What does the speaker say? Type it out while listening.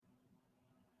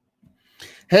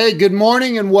Hey, good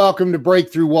morning and welcome to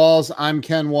Breakthrough Walls. I'm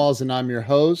Ken Walls and I'm your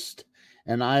host.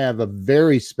 And I have a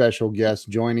very special guest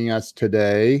joining us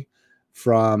today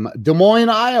from Des Moines,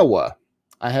 Iowa.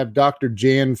 I have Dr.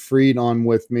 Jann Freed on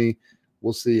with me.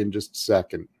 We'll see in just a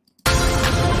second.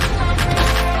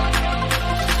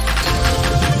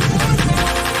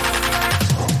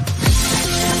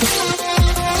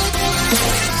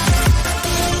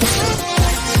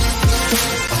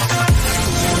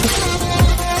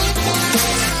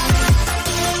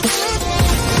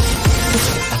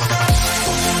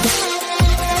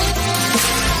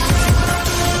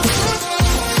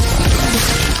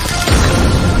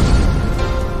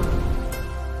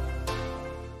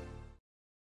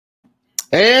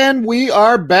 And we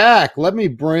are back. Let me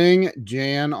bring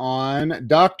Jann on.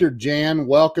 Dr. Jann,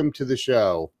 welcome to the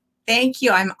show. Thank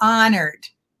you. I'm honored.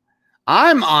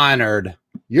 I'm honored.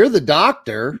 You're the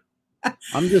doctor.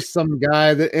 I'm just some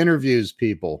guy that interviews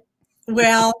people.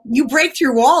 Well, you break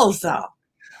through walls, though.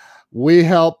 We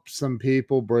help some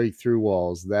people break through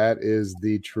walls. That is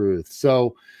the truth.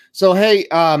 So hey,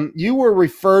 you were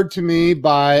referred to me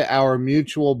by our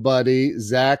mutual buddy,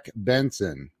 Zach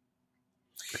Benson.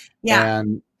 Yeah.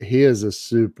 And he is a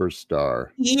superstar.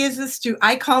 He is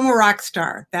I call him a rock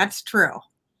star. That's true.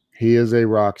 He is a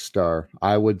rock star.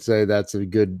 I would say that's a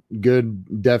good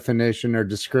definition or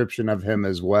description of him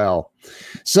as well.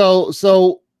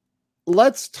 So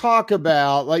let's talk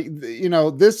about,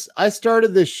 this. I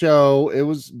started this show. It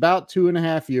was about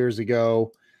 2.5 years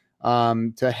ago,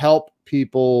 to help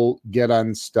people get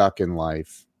unstuck in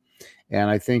life. And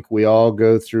I think we all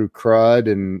go through crud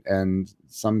and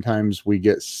sometimes we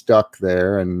get stuck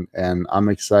there. And I'm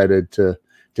excited to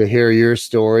hear your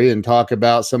story and talk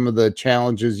about some of the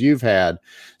challenges you've had.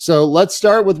 So let's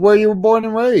start with where you were born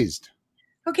and raised.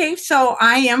 Okay. So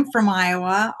I am from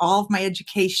Iowa. All of my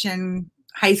education,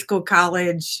 high school,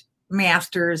 college,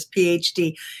 master's,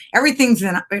 PhD, everything's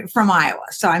from Iowa.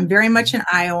 So I'm very much an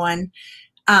Iowan.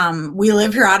 We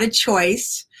live here out of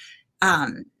choice.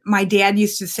 My dad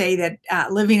used to say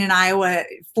that living in Iowa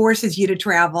forces you to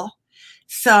travel.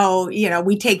 So,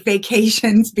 we take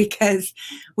vacations because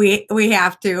we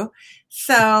have to.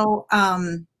 So,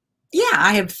 I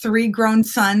have 3 grown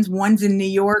sons. One's in New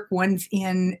York, one's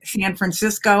in San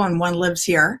Francisco, and one lives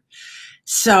here.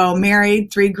 So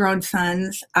married, 3 grown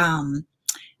sons. That's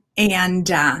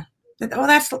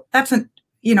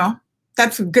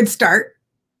a good start.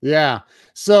 Yeah.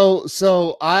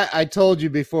 So I told you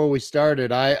before we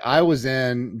started, I was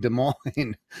in Des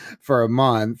Moines for a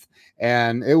month,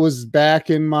 and it was back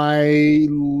in my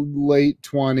late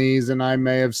 20s, and I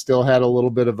may have still had a little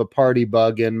bit of a party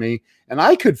bug in me, and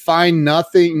I could find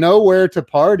nowhere to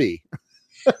party.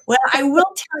 Well, I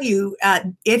will tell you,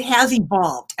 it has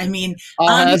evolved. I mean,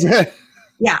 has it?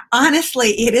 Yeah, honestly,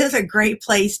 it is a great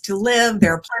place to live.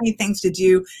 There are plenty of things to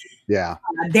do. Yeah.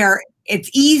 It's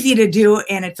easy to do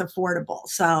and it's affordable.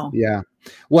 So yeah.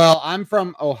 Well, I'm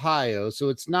from Ohio, so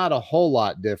it's not a whole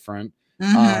lot different.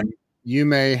 Mm-hmm. You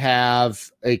may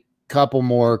have a couple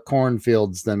more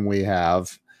cornfields than we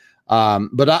have.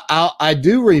 But I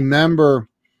do remember,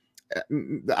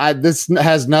 this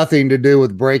has nothing to do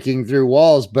with breaking through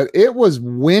walls, but it was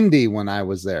windy when I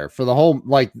was there for the whole,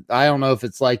 I don't know if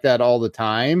it's like that all the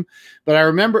time, but I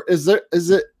remember, is it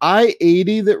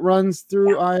I-80 that runs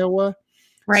through Iowa?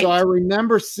 Right. So I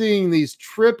remember seeing these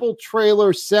triple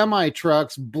trailer semi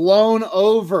trucks blown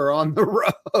over on the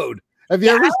road. Have you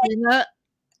ever seen that?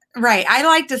 Right. I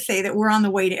like to say that we're on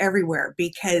the way to everywhere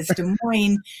because Des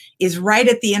Moines is right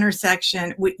at the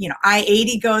intersection.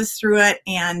 I-80 goes through it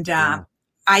and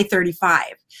I-35.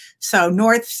 So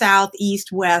north, south,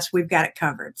 east, west, we've got it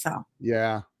covered. So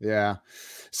yeah.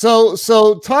 So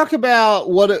talk about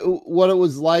what it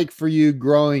was like for you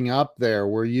growing up there.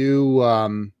 Were you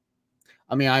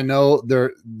I know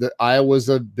Iowa's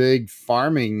a big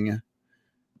farming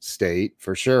state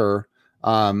for sure.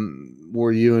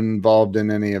 Were you involved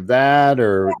in any of that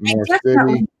or more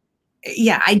city?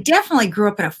 Yeah, I definitely grew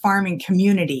up in a farming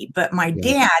community, but my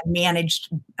dad managed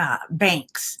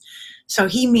banks. So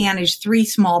he managed 3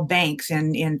 small banks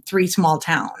in 3 small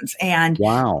towns. And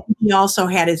wow. He also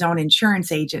had his own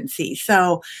insurance agency.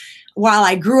 So while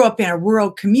I grew up in a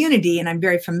rural community, and I'm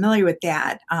very familiar with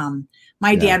that,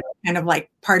 my dad was kind of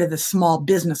like part of the small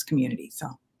business community. So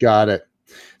got it.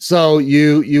 So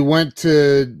you went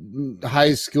to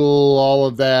high school, all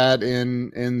of that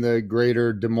in the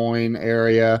greater Des Moines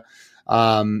area,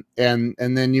 and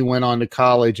then you went on to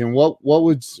college. And what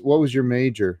was your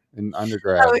major in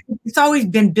undergrad? So it's always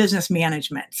been business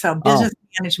management. So business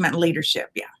management and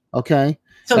leadership. Yeah. Okay.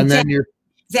 So and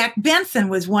Zach Benson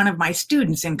was one of my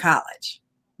students in college.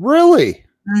 Really?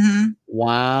 Mm-hmm.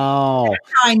 Wow.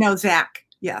 I know Zach.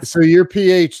 Yes. So your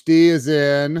PhD is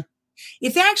in?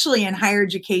 It's actually in higher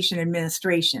education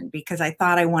administration because I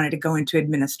thought I wanted to go into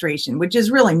administration, which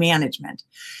is really management.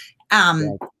 Yeah.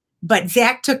 But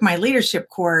Zach took my leadership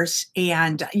course,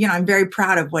 and I'm very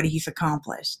proud of what he's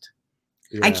accomplished.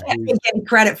 I Yeah, can't take any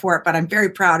credit for it, but I'm very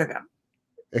proud of him.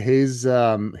 he's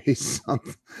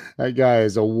that guy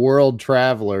is a world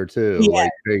traveler too, Yeah,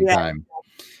 like big yeah. time.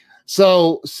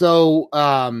 So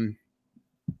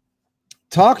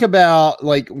talk about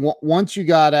like once you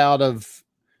got out of,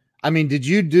 I mean, did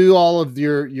you do all of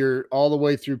your all the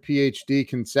way through PhD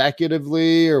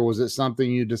consecutively, or was it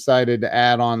something you decided to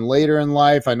add on later in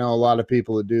life? I know a lot of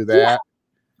people that do that. Yeah,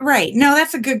 right. No,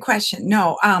 that's a good question.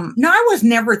 No, I was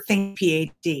never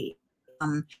thinking PhD.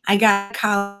 I got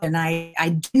college and I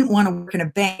didn't want to work in a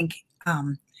bank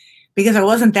because I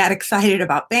wasn't that excited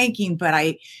about banking,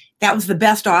 but that was the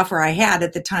best offer I had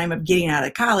at the time of getting out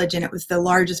of college, and it was the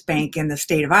largest bank in the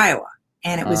state of Iowa,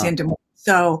 and it was in Des Moines.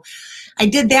 So I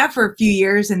did that for a few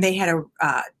years, and they had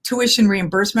a tuition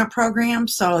reimbursement program,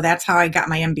 so that's how I got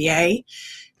my MBA. Okay.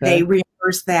 They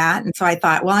reimbursed that, and so I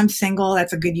thought, well, I'm single,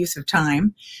 that's a good use of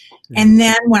time. And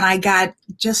then when I got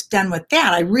just done with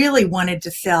that, I really wanted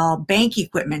to sell bank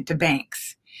equipment to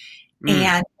banks.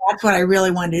 And that's what I really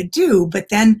wanted to do. But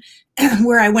then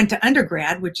where I went to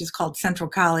undergrad, which is called Central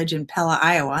College in Pella,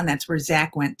 Iowa, and that's where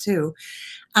Zach went too,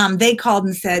 they called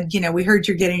and said, we heard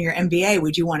you're getting your MBA.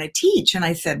 Would you want to teach? And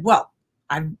I said, well,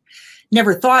 I've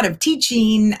never thought of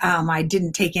teaching. I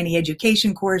didn't take any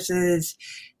education courses.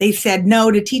 They said,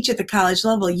 no, to teach at the college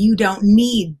level, you don't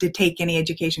need to take any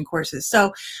education courses.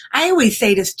 So I always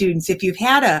say to students, if you've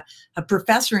had a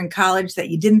professor in college that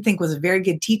you didn't think was a very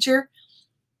good teacher,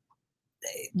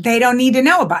 they don't need to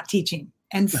know about teaching.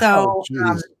 And so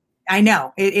I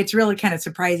know it's really kind of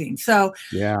surprising. So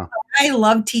yeah, I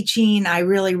love teaching. I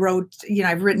really wrote,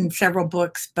 I've written several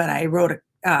books, but I wrote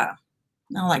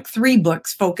like 3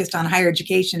 books focused on higher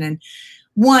education. And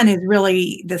one is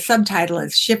really, the subtitle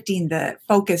is Shifting the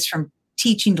Focus from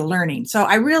Teaching to Learning. So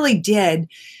I really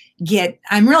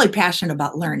I'm really passionate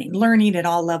about learning at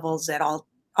all levels, at all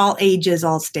ages,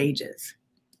 all stages.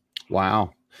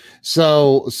 Wow.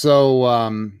 So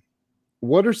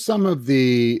what are some of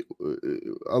the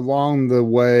along the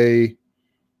way?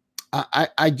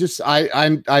 I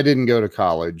didn't go to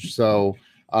college, so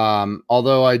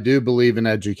although I do believe in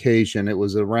education, it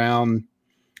was around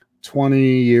 20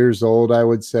 years old, I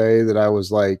would say, that I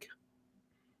was like,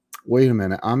 wait a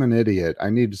minute, I'm an idiot.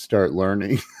 I need to start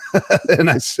learning.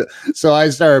 And so I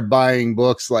started buying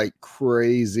books like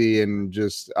crazy, and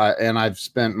and I've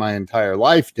spent my entire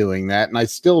life doing that, and I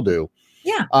still do.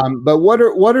 Yeah. But what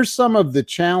are some of the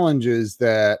challenges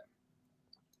that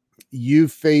you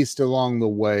faced along the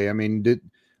way? I mean,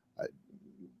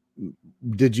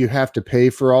 did you have to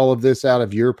pay for all of this out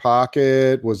of your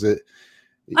pocket? Was it,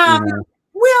 well,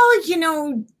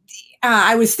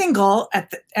 I was single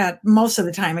at most of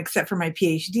the time, except for my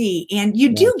PhD, and you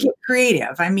do get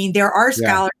creative. I mean, there are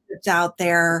scholarships out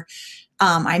there.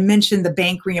 I mentioned the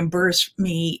bank reimbursed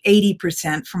me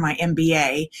 80% for my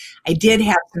MBA. I did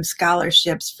have some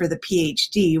scholarships for the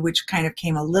PhD, which kind of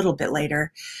came a little bit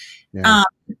later. Yeah.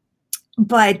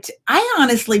 But I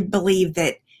honestly believe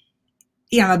that,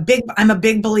 I'm a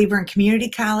big believer in community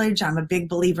college. I'm a big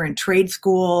believer in trade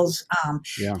schools.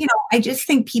 I just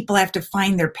think people have to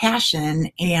find their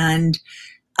passion, and,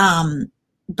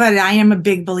 but I am a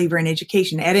big believer in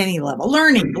education at any level.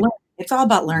 Learning. It's all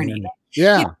about learning.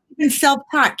 Yeah. Even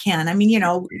self-taught, Ken. I mean,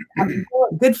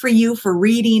 good for you for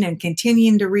reading and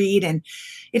continuing to read. And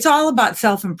it's all about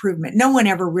self-improvement. No one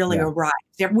ever really arrives.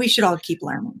 We should all keep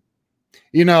learning.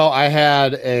 I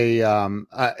had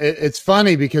it's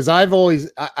funny because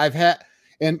I've had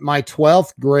in my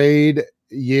 12th grade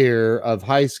year of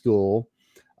high school.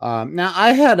 Now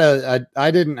I had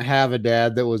I didn't have a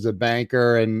dad that was a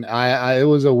banker, and it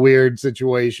was a weird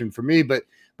situation for me, but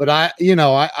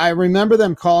I remember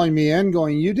them calling me in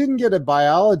going, you didn't get a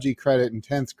biology credit in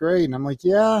 10th grade. And I'm like,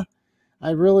 yeah,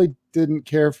 I really didn't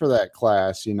care for that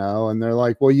class, and they're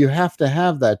like, well, you have to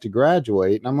have that to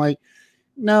graduate. And I'm like,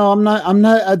 no, I'm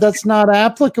not, that's not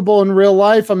applicable in real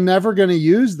life. I'm never going to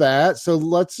use that. So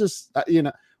let's just,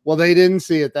 well, they didn't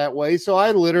see it that way. So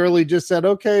I literally just said,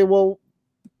 okay, well,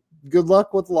 good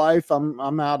luck with life.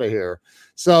 I'm out of here.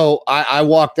 So I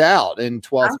walked out in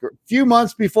 12th grade, few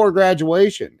months before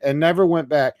graduation, and never went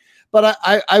back. But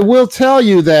I will tell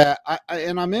you that,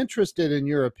 and I'm interested in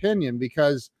your opinion,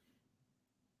 because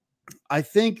I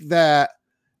think that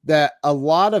a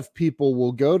lot of people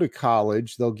will go to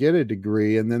college, they'll get a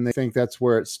degree, and then they think that's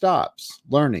where it stops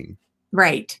learning.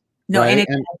 Right. No, right?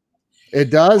 And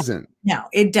it doesn't. No,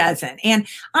 it doesn't. And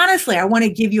honestly, I want to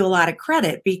give you a lot of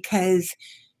credit because,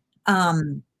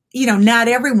 not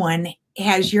everyone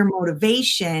has your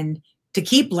motivation to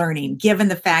keep learning, given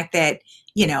the fact that,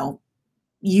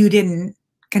 you didn't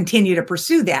continue to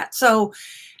pursue that. So,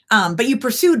 but you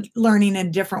pursued learning in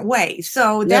a different way.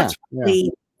 So that's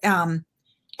really, and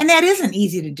that isn't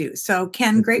easy to do. So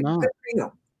Ken, It's good not. for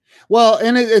you. Well,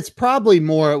 and it's probably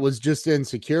more, it was just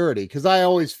insecurity, because I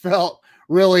always felt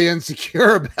really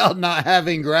insecure about not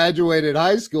having graduated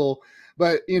high school.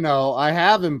 But, I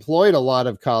have employed a lot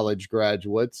of college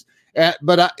graduates,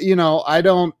 but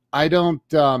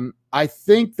I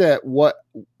think that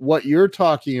what you're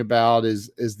talking about is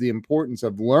the importance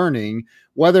of learning,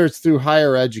 whether it's through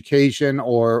higher education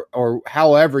or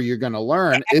however you're going to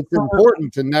learn. It's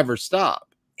important to never stop.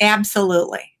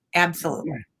 Absolutely.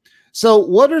 Absolutely. So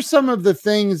what are some of the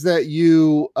things that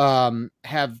you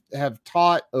have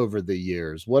taught over the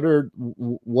years?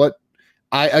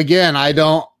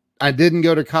 I didn't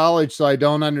go to college, so I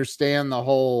don't understand the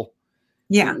whole.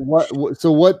 Yeah.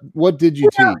 What did you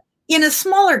teach? In a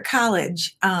smaller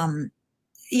college,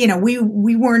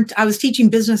 we weren't, I was teaching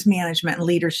business management and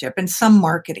leadership and some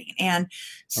marketing. And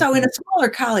so in a smaller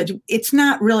college, it's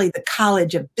not really the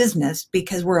college of business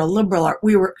because we're a liberal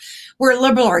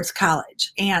arts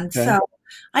college. And so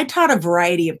I taught a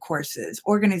variety of courses: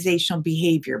 organizational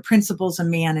behavior, principles of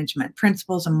management,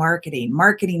 principles of marketing,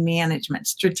 marketing management,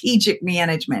 strategic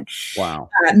management,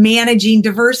 managing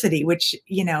diversity, which,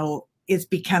 is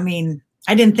becoming,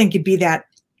 I didn't think it'd be that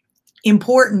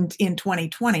important in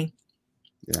 2020.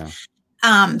 Yeah.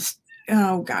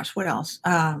 Oh gosh, what else?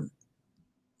 That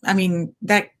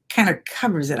kind of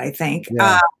covers it, I think.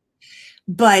 Yeah.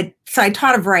 But so I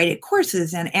taught a variety of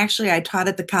courses, and actually I taught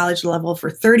at the college level for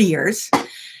 30 years.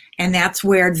 And that's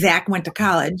where Zach went to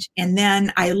college. And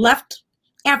then I left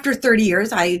after 30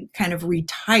 years. I kind of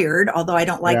retired, although I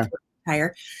don't like to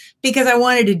retire, because I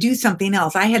wanted to do something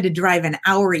else. I had to drive an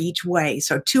hour each way,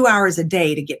 so 2 hours a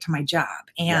day to get to my job.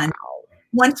 And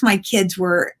once my kids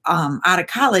were out of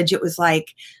college, it was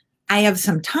like, I have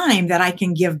some time that I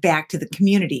can give back to the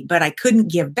community, but I couldn't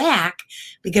give back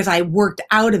because I worked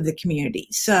out of the community.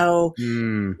 So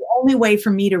the only way for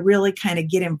me to really kind of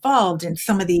get involved in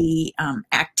some of the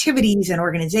activities and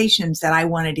organizations that I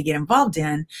wanted to get involved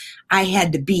in, I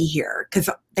had to be here because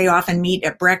they often meet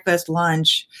at breakfast,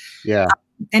 lunch. Yeah.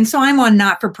 And so I'm on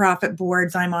not-for-profit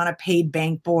boards. I'm on a paid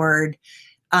bank board.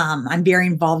 I'm very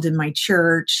involved in my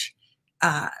church.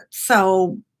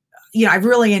 So I've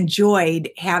really enjoyed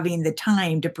having the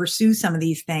time to pursue some of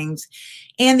these things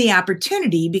and the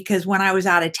opportunity, because when I was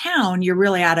out of town, you're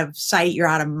really out of sight, you're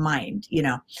out of mind,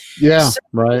 Yeah,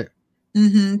 right.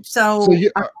 Mm-hmm. So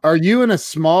are you in a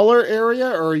smaller area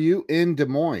or are you in Des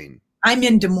Moines? I'm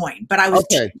in Des Moines, but I was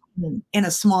in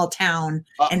a small town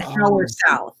an hour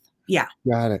south. Yeah.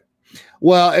 Got it.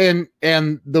 Well,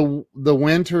 and the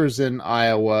winters in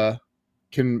Iowa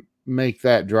can make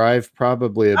that drive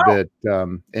probably a bit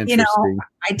interesting.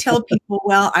 I tell people,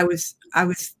 well, I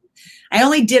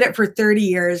only did it for 30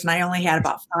 years and I only had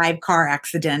about 5 car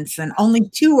accidents and only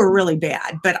 2 were really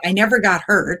bad, but I never got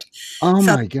hurt. Oh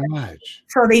my gosh.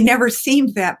 So they never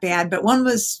seemed that bad, but one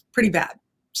was pretty bad.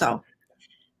 So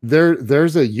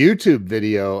there's a YouTube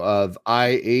video of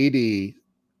I-80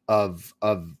 of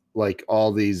like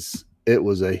all these. It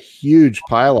was a huge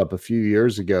pileup a few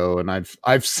years ago, and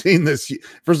I've seen this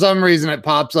for some reason. It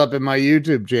pops up in my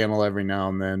YouTube channel every now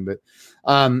and then. But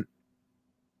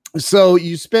so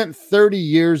you spent 30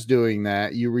 years doing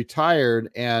that. You retired,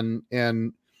 and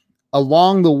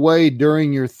along the way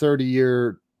during your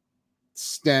 30-year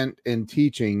stint in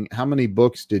teaching, how many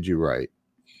books did you write?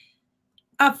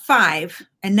 5,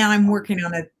 and now I'm working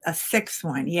on a 6th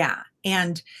one. Yeah,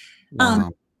 and I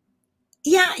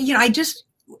just.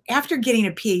 After getting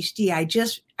a PhD,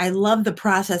 I love the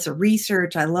process of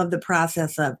research. I love the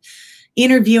process of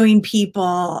interviewing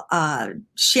people,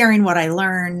 sharing what I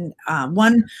learned.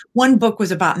 One book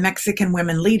was about Mexican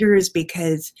women leaders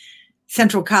because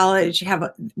Central College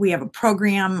we have a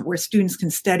program where students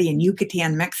can study in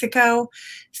Yucatan, Mexico.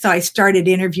 So I started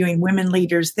interviewing women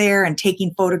leaders there and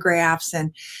taking photographs.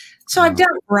 And so I've done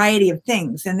a variety of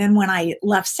things. And then when I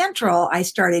left Central, I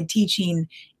started teaching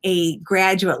a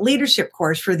graduate leadership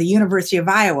course for the University of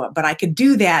Iowa, but I could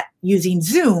do that using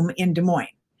Zoom in Des Moines.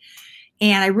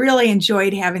 And I really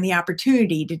enjoyed having the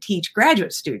opportunity to teach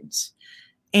graduate students.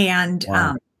 And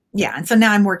and so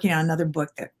now I'm working on another book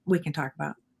that we can talk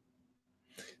about.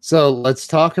 So let's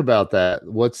talk about that.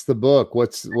 What's the book?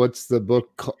 What's the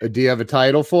book? Do you have a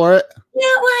title for it?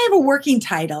 Yeah, well, I have a working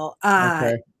title.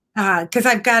 Okay. because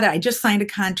I just signed a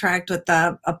contract with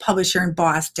a publisher in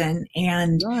Boston,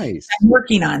 and Nice. I'm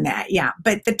working on that. Yeah,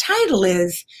 but the title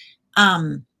is,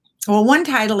 well, one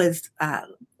title is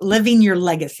 "Living Your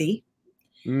Legacy."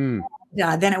 Mm.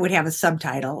 Then it would have a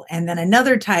subtitle, and then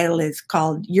another title is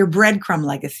called "Your Breadcrumb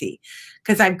Legacy,"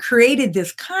 because I've created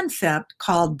this concept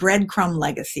called breadcrumb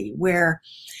legacy, where,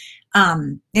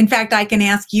 in fact, I can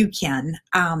ask you, Ken,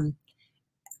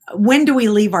 when do we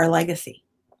leave our legacy?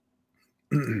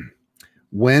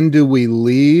 When do we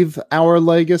leave our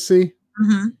legacy?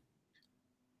 Mm-hmm.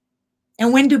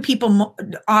 And when do people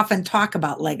often talk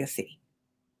about legacy?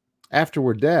 After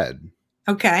we're dead.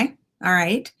 Okay. All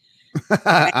right.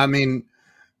 I mean,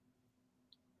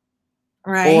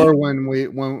 Right. or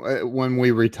when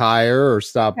we retire or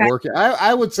stop Okay. working.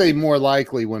 I would say more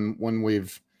likely when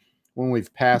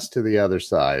we've passed to the other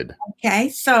side. Okay.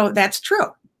 So that's true.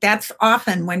 That's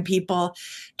often when people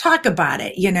talk about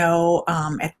it,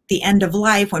 at the end of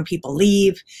life, when people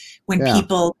leave, when Yeah.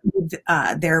 people leave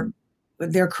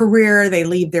their career, they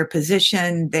leave their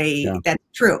position, that's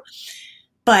true.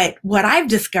 But what I've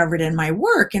discovered in my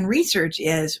work and research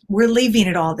is we're leaving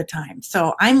it all the time.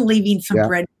 So I'm leaving some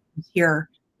bread here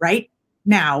right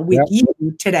now with you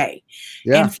today.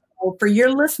 Yeah. And so for your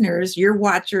listeners, your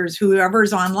watchers,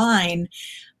 whoever's online,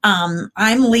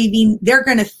 I'm leaving, they're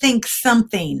going to think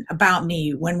something about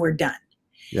me when we're done.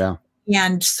 Yeah.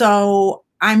 And so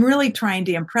I'm really trying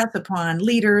to impress upon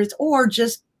leaders or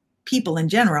just people in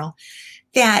general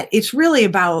that it's really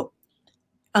about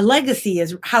a legacy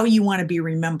is how you want to be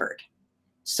remembered.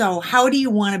 So how do you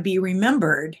want to be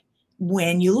remembered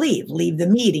when you leave? Leave the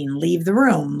meeting, leave the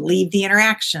room, leave the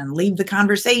interaction, leave the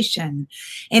conversation.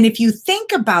 And if you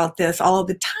think about this all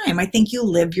the time, I think you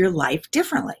live your life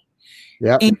differently.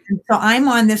 Yeah. And so I'm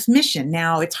on this mission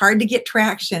now. It's hard to get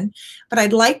traction, but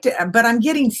I'm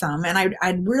getting some. And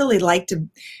I'd really like to,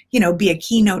 be a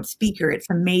keynote speaker at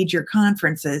some major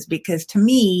conferences, because to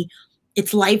me,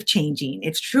 it's life-changing.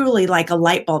 It's truly like a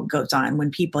light bulb goes on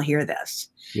when people hear this.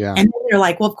 Yeah. And they're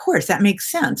like, well, of course, that makes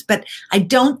sense. But I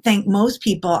don't think most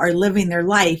people are living their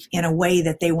life in a way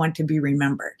that they want to be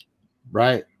remembered.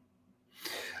 Right.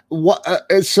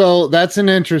 So that's an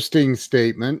interesting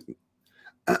statement.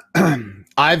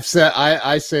 I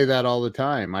say that all the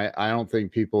time. I don't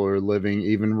think people are living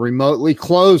even remotely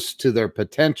close to their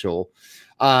potential.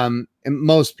 And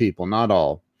most people, not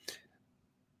all.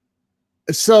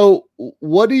 So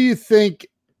what do you think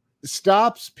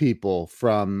stops people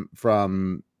from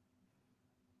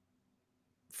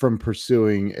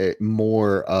pursuing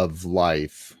more of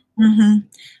life? Mm-hmm.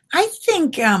 I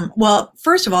think, well,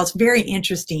 first of all, it's very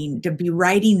interesting to be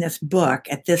writing this book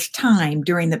at this time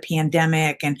during the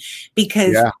pandemic, and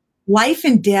because life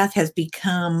and death has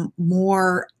become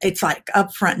more, it's like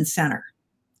up front and center.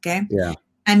 Okay. Yeah.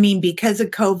 I mean, because of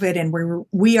COVID, and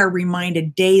we are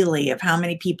reminded daily of how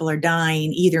many people are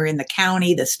dying, either in the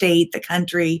county, the state, the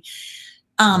country.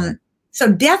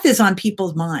 So death is on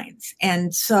people's minds.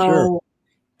 And so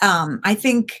I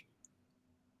think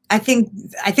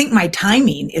my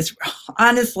timing is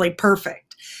honestly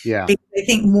perfect. Yeah. Because I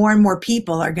think more and more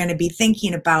people are going to be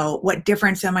thinking about what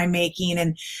difference am I making?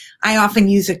 And I often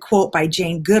use a quote by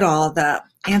Jane Goodall, the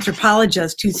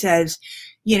anthropologist, who says,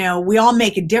 we all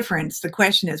make a difference. The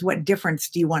question is, what difference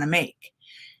do you want to make?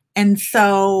 And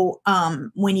so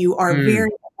when you are very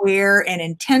aware and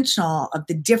intentional of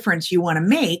the difference you want to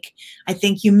make, I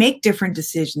think you make different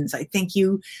decisions. I think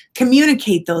you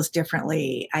communicate those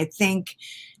differently. I think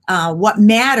what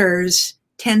matters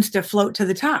tends to float to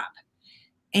the top.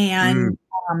 And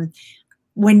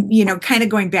when, kind of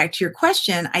going back to your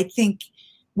question, I think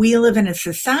we live in a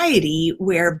society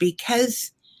where,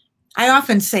 because I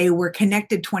often say we're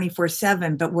connected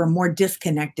 24/7, but we're more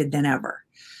disconnected than ever.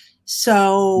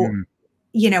 So,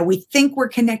 we think we're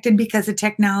connected because of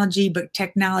technology, but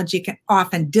technology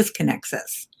often disconnects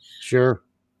us. Sure.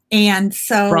 And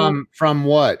so from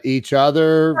what? Each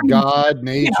other, God,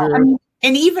 nature.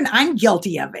 And even I'm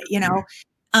guilty of it,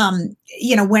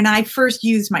 when I first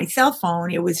used my cell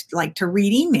phone, it was like to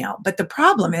read email. But the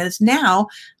problem is now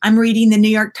I'm reading the New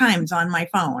York Times on my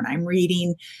phone. I'm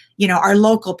reading, our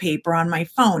local paper on my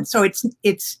phone. So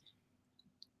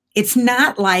it's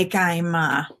not like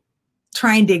I'm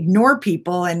trying to ignore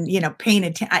people and, paying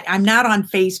attention. I'm not on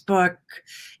Facebook,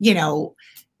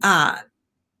 I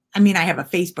have a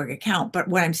Facebook account, but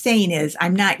what I'm saying is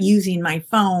I'm not using my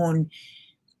phone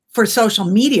for social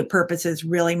media purposes.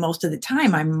 Really, most of the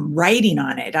time I'm writing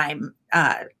on it. I'm,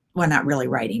 not really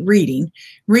writing,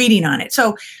 reading on it.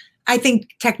 So I think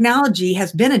technology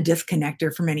has been a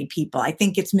disconnector for many people. I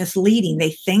think it's misleading. They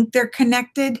think they're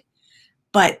connected,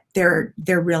 but they're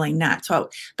really not. So,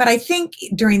 but I think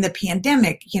during the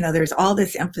pandemic, there's all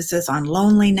this emphasis on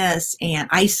loneliness and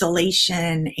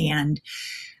isolation. And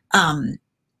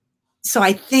so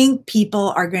I think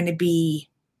people are going to be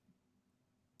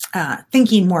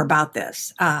thinking more about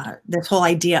this whole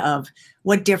idea of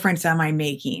what difference am I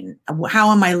making?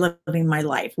 How am I living my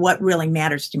life? What really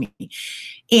matters to me?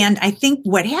 And I think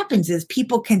what happens is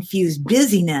people confuse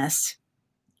busyness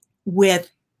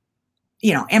with,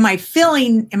 am I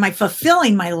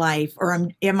fulfilling my life, or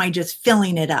am I just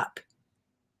filling it up?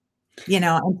 And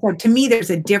so to me, there's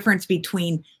a difference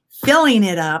between filling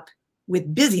it up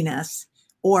with busyness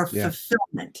or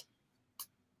fulfillment.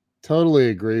 Totally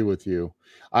agree with you.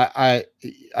 I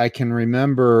can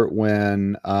remember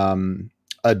when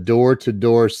a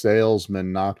door-to-door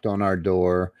salesman knocked on our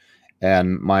door,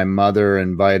 and my mother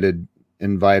invited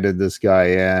this guy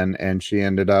in, and she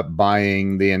ended up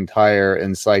buying the entire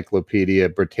Encyclopedia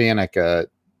Britannica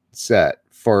set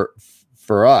for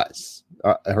us,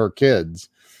 her kids.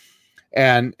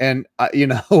 And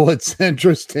what's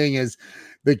interesting is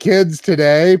the kids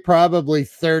today, probably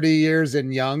 30 years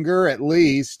and younger at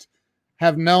least,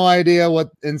 have no idea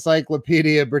what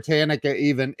Encyclopedia Britannica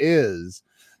even is.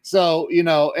 So,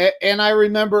 and I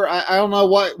remember, I don't know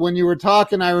what, when you were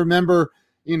talking, I remember,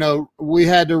 we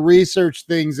had to research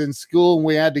things in school, and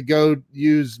we had to go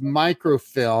use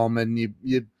microfilm, and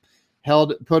you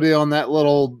put it on that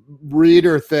little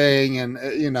reader thing. And,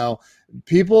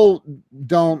 people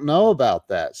don't know about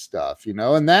that stuff,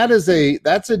 and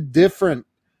that's a different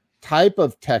type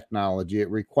of technology.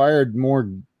 It required more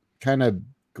kind of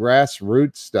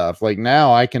grassroots stuff. Like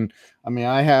now I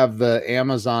have the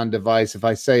Amazon device. If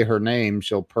I say her name,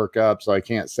 she'll perk up, so I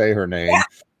can't say her name.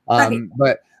 Right.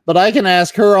 But I can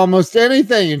ask her almost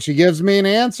anything, and she gives me an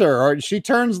answer, or she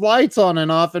turns lights on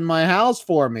and off in my house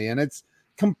for me. And it's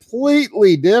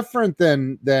completely different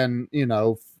than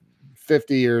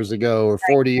 50 years ago or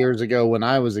 40 years ago when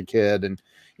I was a kid. And,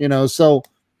 so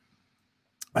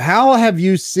how have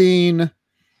you seen,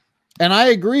 and I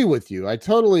agree with you, I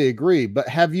totally agree, but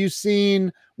have you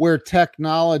seen where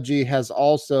technology has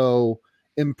also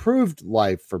improved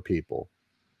life for people?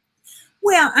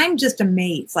 Well, I'm just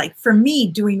amazed. Like for me,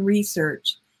 doing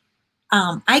research,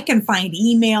 I can find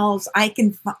emails,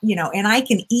 and I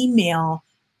can email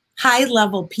high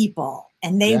level people,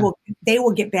 and they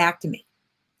will get back to me.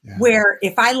 Yeah. Where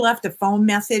if I left a phone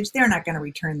message, they're not going to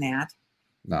return that.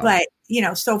 No. But,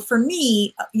 so for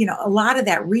me, a lot of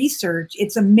that research,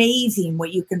 it's amazing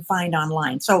what you can find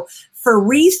online. So for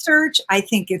research, I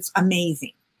think it's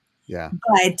amazing. Yeah.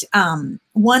 But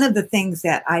one of the things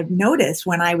that I've noticed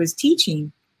when I was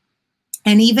teaching,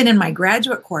 and even in my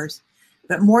graduate course,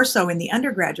 but more so in the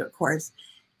undergraduate course,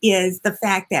 is the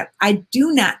fact that I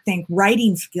do not think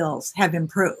writing skills have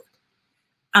improved.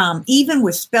 Even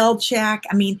with spell check,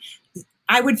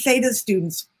 I would say to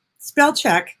students, spell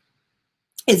check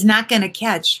is not going to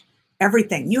catch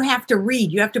everything. You have to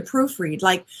read, you have to proofread.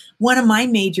 Like one of my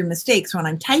major mistakes when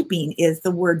I'm typing is the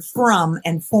word from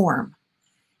and form.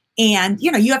 And,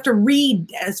 you have to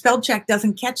read, spell check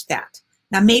doesn't catch that.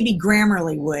 Now, maybe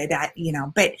Grammarly would,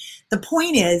 but the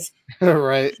point is.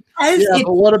 Right. Yeah,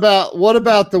 but what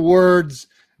about the words?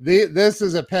 This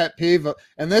is a pet peeve,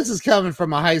 and this is coming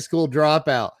from a high school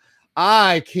dropout.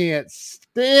 I can't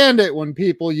stand it when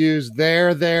people use there,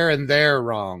 and there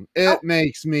wrong. It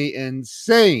makes me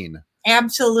insane.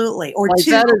 Absolutely. Or like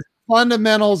that is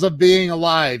fundamentals of being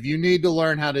alive. You need to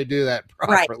learn how to do that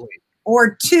properly. Right.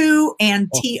 Or to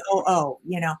and TOO,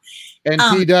 And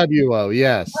TWO,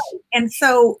 yes. Right. And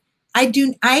so I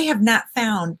did not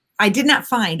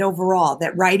find overall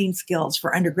that writing skills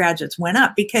for undergraduates went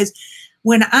up, because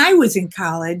when I was in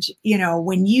college, we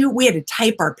had to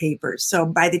type our papers. So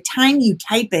by the time you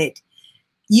type it,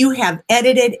 you have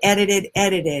edited,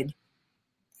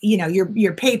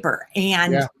 your paper,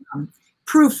 and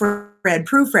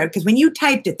proofread, because when you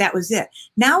typed it, that was it.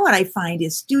 Now what I find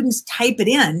is students type it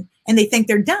in and they think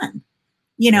they're done,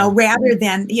 rather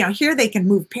than, here they can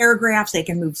move paragraphs, they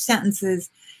can move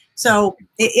sentences. So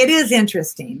it is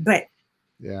interesting, but.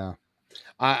 Yeah.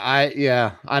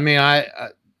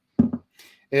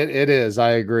 It is. I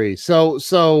agree.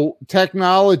 So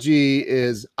technology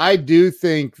is, I do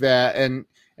think that,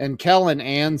 and Kellen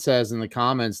Ann says in the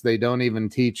comments, they don't even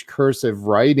teach cursive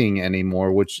writing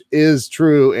anymore, which is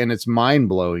true. And it's mind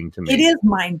blowing to me. It is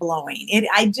mind blowing.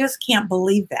 I just can't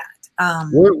believe that.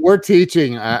 We're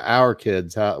teaching our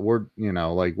kids how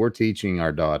we're teaching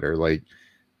our daughter, like,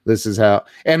 this is how,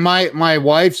 and my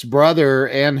wife's brother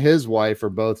and his wife are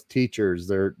both teachers.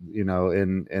 They're,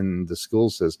 in the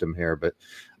school system here, but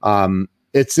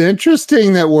it's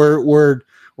interesting that we're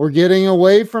we're getting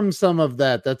away from some of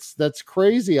that. That's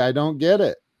crazy. I don't get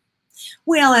it.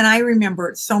 Well, and I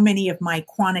remember so many of my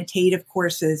quantitative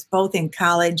courses, both in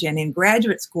college and in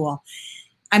graduate school.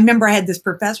 I remember I had this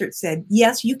professor that said,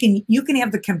 "Yes, you can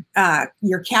have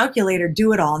your calculator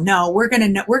do it all. No, we're gonna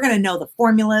know the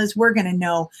formulas. We're gonna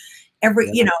know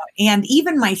and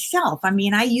even myself. I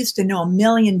mean, I used to know a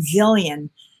million zillion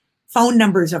phone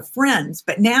numbers of friends,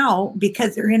 but now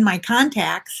because they're in my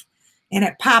contacts and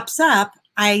it pops up,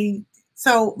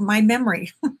 so my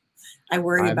memory, I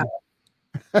worry about."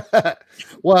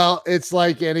 Well, it's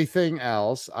like anything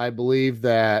else. I believe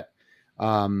that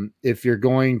if you're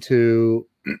going to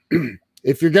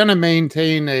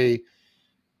maintain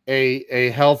a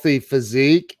healthy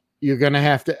physique, you're going to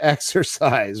have to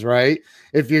exercise, right?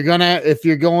 If you're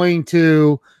going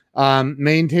to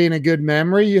maintain a good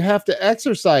memory, you have to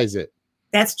exercise it.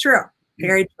 That's true.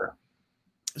 Very true.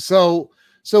 So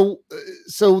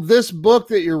this book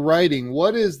that you're writing,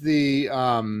 what's the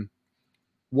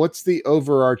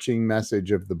overarching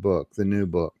message of the book, the new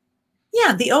book?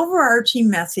 Yeah, the overarching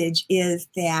message is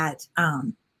that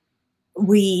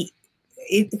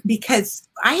because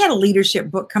I had a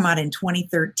leadership book come out in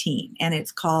 2013, and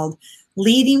it's called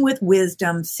Leading with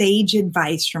Wisdom, Sage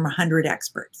Advice from 100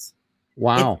 Experts.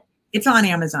 Wow. It's on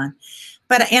Amazon.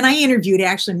 And I interviewed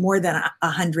actually more than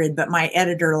 100, but my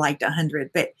editor liked 100.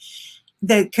 But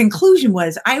the conclusion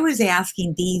was I was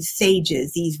asking these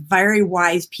sages, these very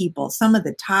wise people, some of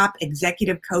the top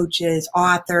executive coaches,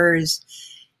 authors,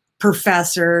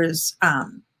 professors,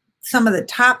 some of the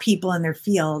top people in their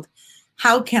field,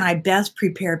 how can I best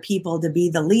prepare people to be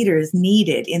the leaders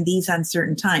needed in these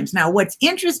uncertain times? Now, what's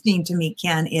interesting to me,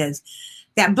 Ken, is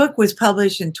that book was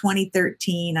published in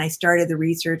 2013. I started the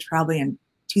research probably in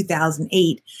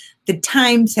 2008. The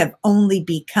times have only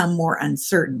become more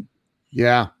uncertain.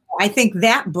 Yeah. I think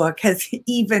that book has is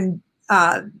even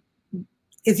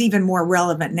more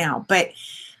relevant now. But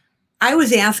I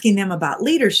was asking them about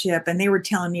leadership, and they were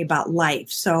telling me about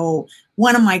life. So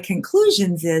one of my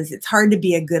conclusions is it's hard to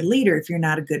be a good leader if you're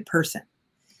not a good person.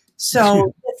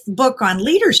 So this book on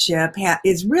leadership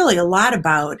is really a lot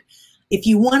about, if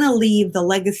you want to leave the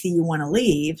legacy you want to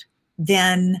leave,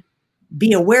 then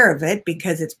be aware of it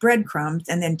because it's breadcrumbs.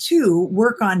 And then 2,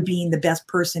 work on being the best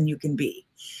person you can be.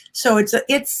 So it's a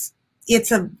kind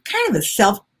of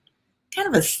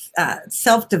a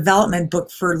self-development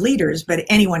book for leaders, but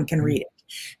anyone can read it,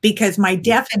 because my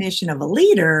definition of a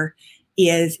leader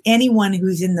is anyone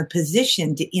who's in the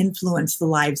position to influence the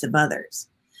lives of others.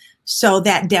 So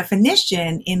that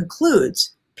definition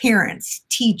includes parents,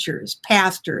 teachers,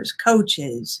 pastors,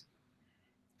 coaches,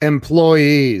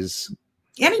 employees,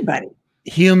 anybody,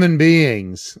 human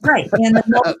beings. Right. And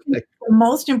the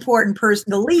most important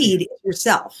person to lead is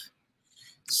yourself.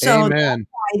 So Amen. That's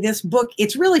why this book,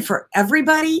 it's really for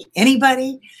everybody,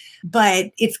 anybody,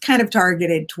 but it's kind of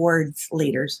targeted towards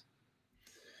leaders.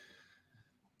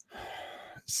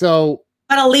 So,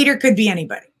 but a leader could be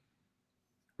anybody.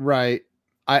 Right.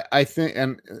 I think,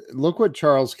 and look what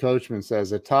Charles Coachman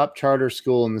says, a top charter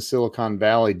school in the Silicon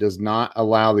Valley does not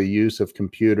allow the use of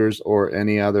computers or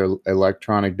any other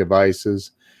electronic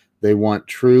devices. They want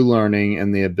true learning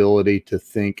and the ability to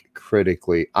think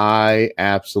critically. I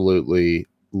absolutely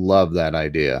love that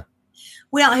idea.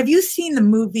 Well, have you seen the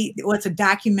movie? What's a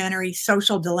documentary,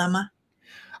 Social Dilemma?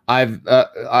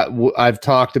 I've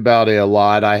talked about it a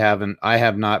lot. I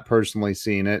have not personally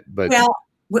seen it, but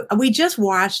we just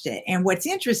watched it. And what's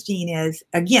interesting is,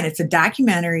 again, it's a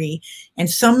documentary, and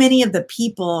so many of the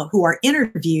people who are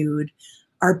interviewed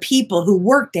are people who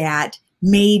worked at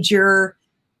major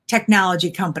technology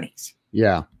companies.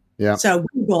 Yeah. Yeah. So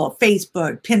Google,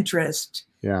 Facebook, Pinterest.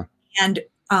 Yeah. And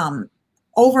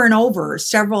over and over,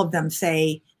 several of them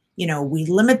say, we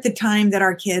limit the time that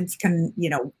our kids can,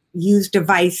 use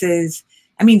devices.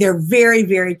 I mean, they're very,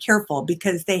 very careful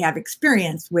because they have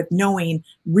experience with knowing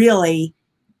really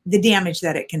the damage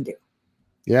that it can do.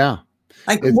 Yeah.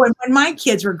 Like when my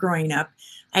kids were growing up,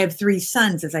 I have 3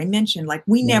 sons, as I mentioned, like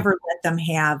we never let them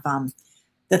have,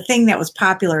 the thing that was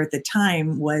popular at the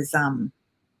time was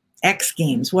X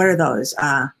games. What are those?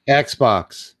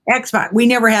 Xbox. We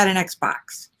never had an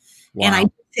Xbox. Wow. And I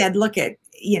said, look at,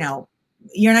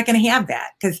 you're not going to have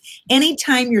that, because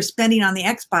anytime you're spending on the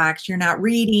Xbox, you're not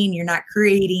reading, you're not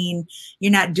creating,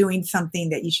 you're not doing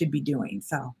something that you should be doing.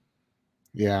 So.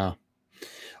 Yeah.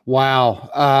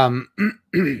 Wow.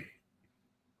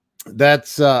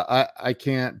 That's I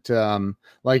can't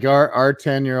like our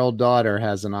 10-year-old daughter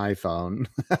has an iPhone.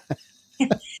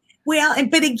 Well,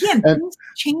 but again, And things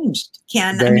changed,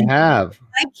 Ken. I they mean, have.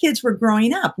 my kids were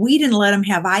growing up. We didn't let them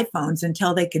have iPhones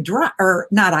until they could drive, or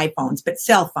not iPhones, but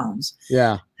cell phones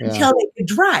Yeah. Yeah. until they could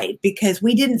drive because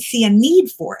we didn't see a need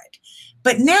for it.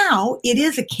 But now it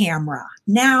is a camera.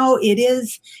 Now it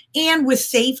is, and with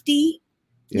safety,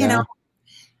 you know, Yeah.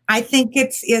 I think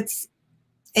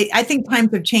I think times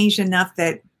have changed enough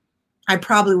that I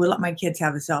probably would let my kids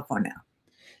have a cell phone now.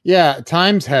 Yeah,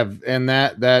 times have, and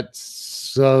that's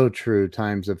so true.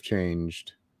 Times have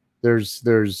changed. There's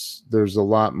a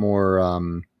lot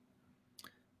more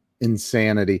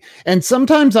insanity. And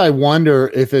sometimes I wonder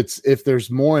if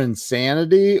there's more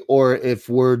insanity or if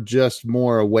we're just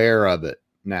more aware of it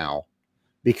now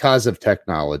because of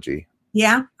technology.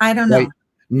 Yeah, I don't know. Like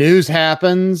news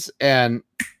happens and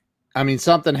I mean,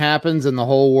 something happens and the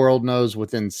whole world knows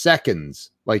within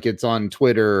seconds, like it's on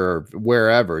Twitter or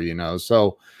wherever, you know.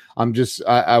 So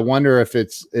I wonder if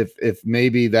if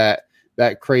maybe that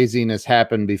craziness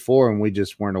happened before and we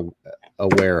just weren't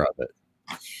aware of it.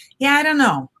 Yeah, I don't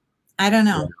know. Yeah.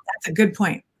 That's a good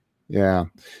point. Yeah.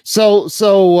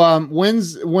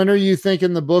 When are you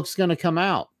thinking the book's going to come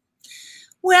out?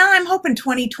 Well, I'm hoping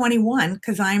 2021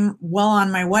 because I'm well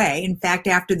on my way. In fact,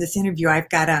 after this interview, I've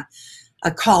got a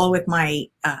call with my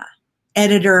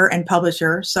editor and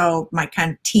publisher, so my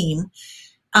kind of team.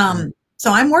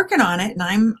 So I'm working on it,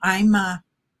 and I'm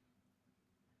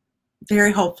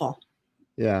very hopeful.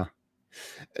 Yeah.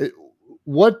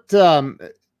 What a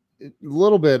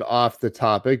little bit off the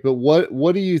topic, but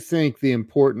what do you think the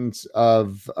importance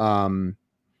of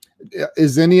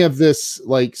is any of this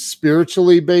like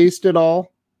spiritually based at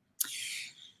all?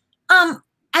 I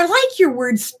like your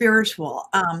word spiritual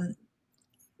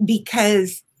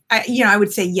because I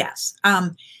would say yes.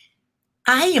 I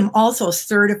am also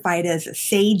certified as a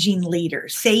saging leader.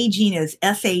 Saging is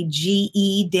SAGE-ING.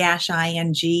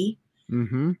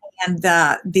 Mm-hmm. And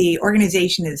the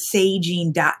organization is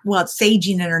saging. Well, it's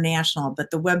Saging International, but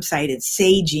the website is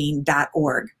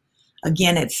saging.org.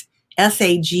 Again, it's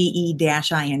SAGE-ING.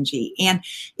 And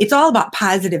it's all about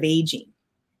positive aging.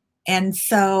 And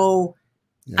so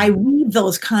I weave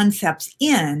those concepts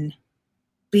in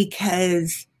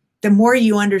because the more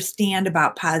you understand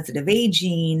about positive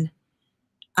aging,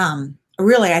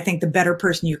 really, I think the better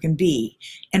person you can be.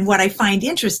 And what I find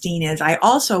interesting is I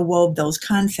also wove those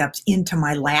concepts into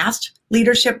my last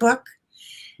leadership book.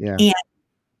 Yeah.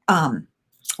 And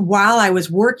while I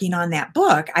was working on that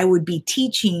book, I would be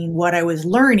teaching what I was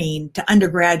learning to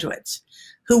undergraduates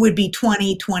who would be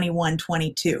 20, 21,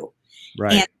 22.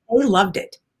 Right. And they loved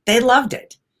it. They loved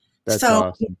it. That's so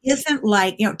awesome. It isn't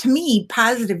like, to me,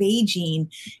 positive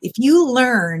aging, if you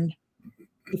learn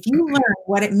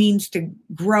what it means to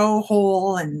grow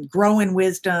whole and grow in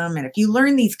wisdom, and if you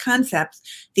learn these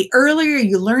concepts, the earlier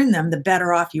you learn them, the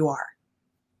better off you are.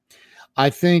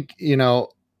 I think,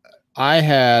 I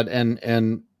had,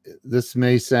 and this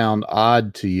may sound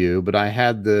odd to you, but I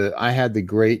had the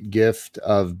great gift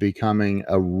of becoming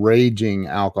a raging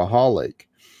alcoholic.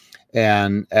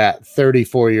 And at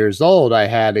 34 years old, I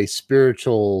had a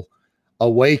spiritual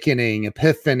awakening,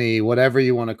 epiphany, whatever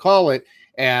you want to call it.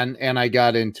 And I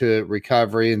got into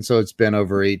recovery. And so it's been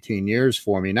over 18 years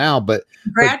for me now,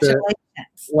 Congratulations.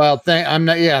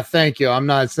 Thank you. I'm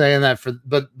not saying that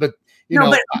but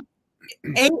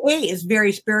AA is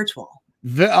very spiritual.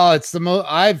 It's the most,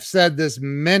 I've said this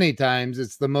many times.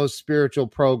 It's the most spiritual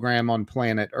program on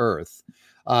planet Earth.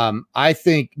 I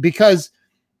think because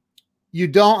you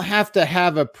don't have to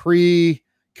have a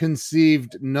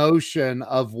preconceived notion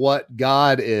of what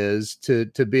God is to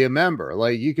be a member.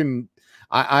 Like you can,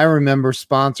 I remember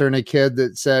sponsoring a kid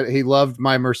that said he loved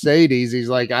my Mercedes. He's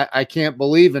like, I can't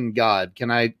believe in God.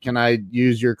 Can I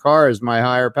use your car as my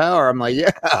higher power? I'm like,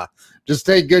 yeah, just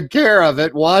take good care of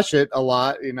it. Wash it a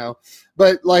lot,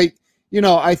 but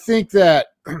I think that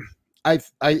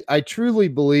I truly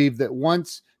believe that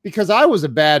once, because I was a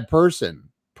bad person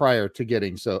prior to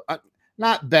getting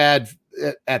not bad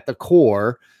at the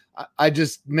core. I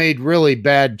just made really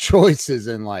bad choices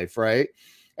in life. Right.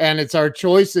 And it's our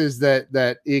choices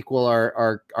that equal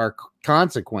our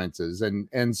consequences.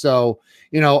 And so,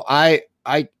 I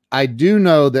do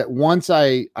know that once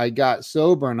I got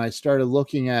sober and I started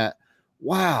looking at,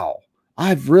 wow,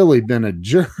 I've really been a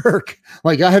jerk.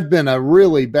 Like I've been a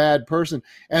really bad person.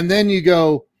 And then you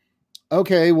go,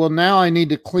 okay, well, now I need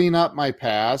to clean up my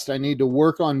past. I need to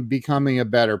work on becoming a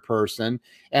better person.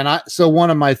 So one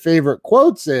of my favorite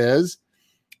quotes is,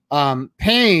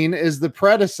 pain is the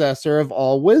predecessor of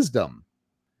all wisdom.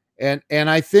 And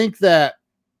I think that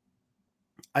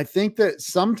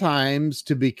sometimes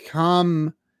to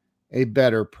become a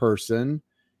better person,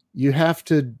 you have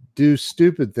to do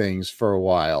stupid things for a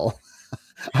while.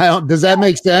 I don't, does that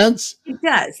make sense? It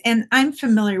does. And I'm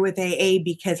familiar with AA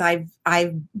because I've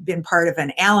been part of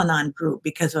an Al-Anon group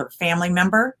because of a family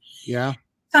member. Yeah.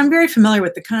 So I'm very familiar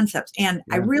with the concepts, and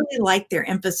I Yeah. really like their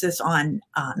emphasis on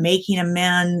making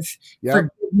amends, Yep.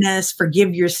 forgiveness,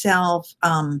 forgive yourself,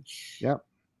 Yep.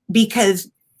 because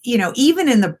even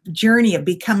in the journey of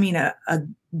becoming a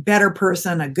better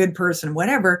person, a good person,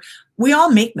 whatever, we all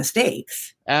make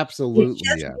mistakes. It's Absolutely.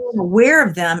 just Yeah. being aware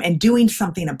of them and doing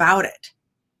something about it.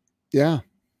 Yeah.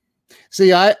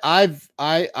 See, I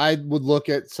would look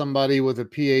at somebody with a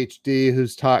PhD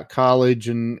who's taught college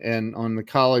and on the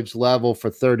college level for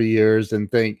 30 years and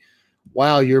think,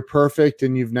 wow, you're perfect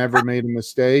and you've never made a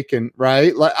mistake. And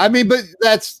right. Like, I mean, but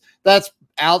that's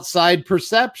outside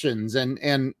perceptions.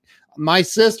 And my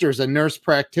sister's a nurse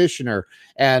practitioner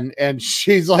and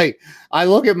she's like, I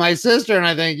look at my sister and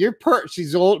I think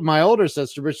she's my older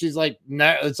sister, but she's like,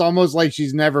 it's almost like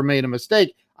she's never made a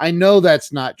mistake. I know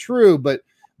that's not true, but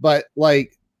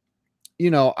like,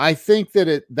 I think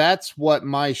that that's what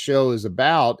my show is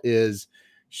about, is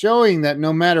showing that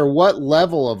no matter what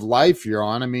level of life you're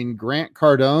on. I mean, Grant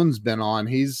Cardone's been on,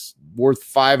 he's worth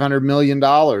 $500 million,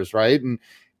 right? And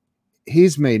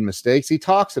he's made mistakes. He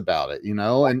talks about it,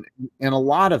 and a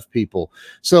lot of people.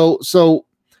 So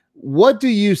what do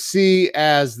you see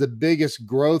as the biggest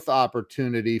growth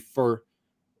opportunity for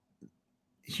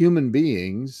human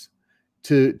beings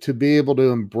to be able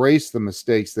to embrace the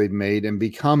mistakes they've made and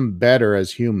become better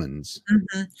as humans?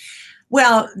 Mhm.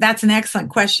 Well, that's an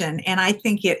excellent question, and I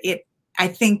think I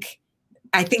think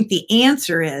the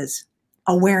answer is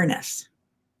awareness,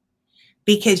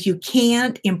 because you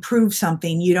can't improve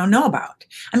something you don't know about.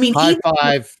 I mean, High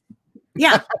five.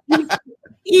 yeah,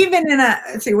 even in a,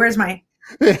 let's see, where's my,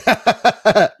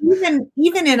 even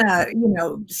in a,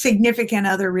 significant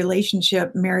other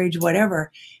relationship, marriage,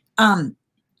 whatever,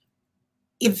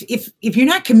 if you're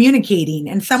not communicating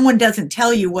and someone doesn't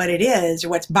tell you what it is or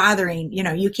what's bothering,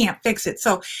 you can't fix it.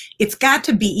 So it's got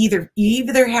to be you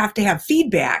either have to have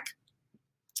feedback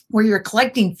where you're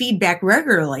collecting feedback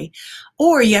regularly,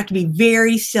 or you have to be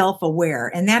very self-aware.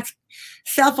 And that's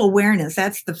self-awareness.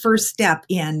 That's the first step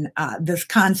in this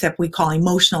concept we call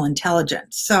emotional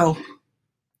intelligence. So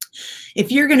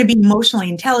if you're going to be emotionally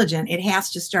intelligent, it has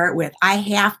to start with, I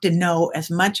have to know as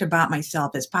much about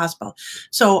myself as possible.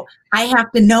 So I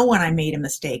have to know when I made a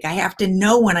mistake. I have to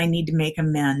know when I need to make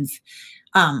amends.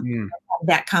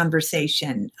 That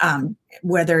conversation,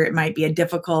 whether it might be a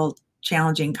difficult,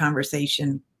 challenging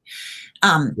conversation.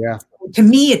 Yeah. To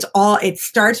me, it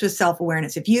starts with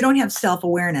self-awareness. If you don't have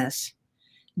self-awareness,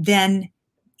 then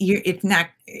it's not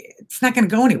going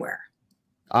to go anywhere.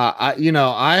 I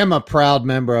am a proud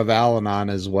member of Al-Anon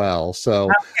as well.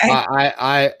 So Okay.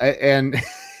 I and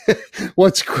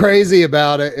what's crazy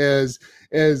about it is,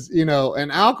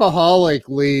 an alcoholic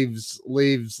leaves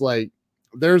like,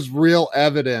 there's real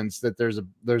evidence that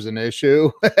there's an issue.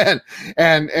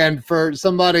 and for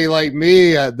somebody like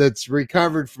me that's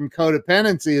recovered from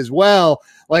codependency as well,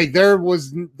 like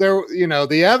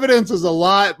the evidence is a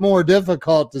lot more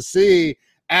difficult to see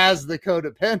as the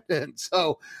codependent.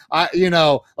 So like, you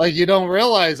don't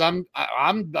realize I'm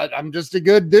just a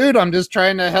good dude. I'm just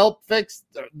trying to help fix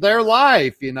their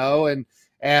life, and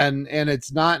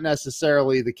it's not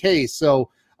necessarily the case. So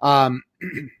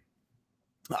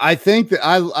I think that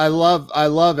I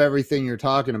love everything you're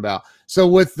talking about. So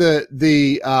with the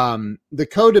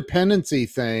codependency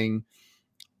thing,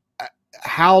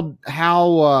 how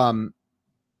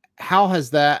has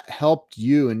that helped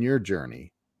you in your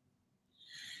journey?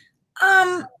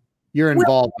 Your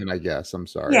involvement, I guess. I'm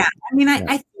sorry. Yeah. I mean,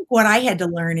 I think what I had to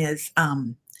learn is,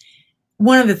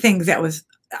 one of the things that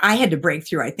I had to break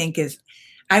through, I think, is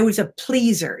I was a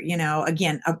pleaser,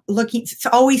 again, it's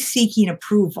always seeking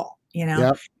approval,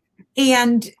 Yep.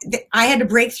 and I had to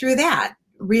break through that,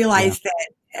 realize that,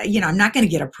 I'm not going to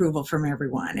get approval from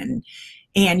everyone. And,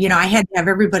 I had to have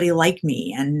everybody like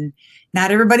me, and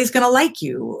not everybody's going to like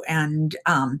you. And,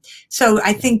 so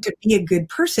I think to be a good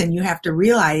person, you have to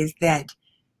realize that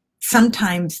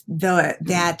sometimes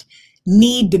that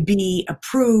need to be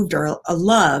approved or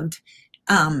loved,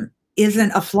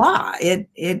 isn't a flaw.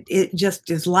 It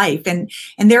just is life.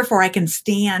 And therefore I can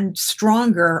stand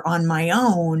stronger on my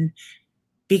own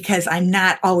because I'm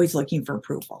not always looking for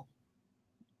approval.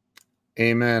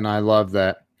 Amen. I love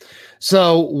that.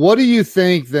 So what do you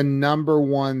think the number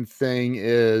one thing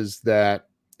is that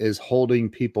is holding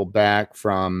people back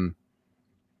from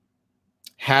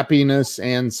happiness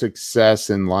and success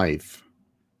in life?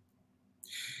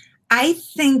 I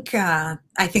think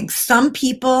some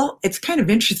people, it's kind of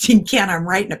interesting, Ken. I'm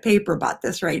writing a paper about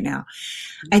this right now.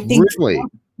 I think, Really?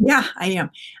 yeah, I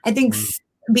am. I think Mm.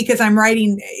 because I'm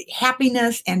writing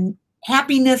happiness and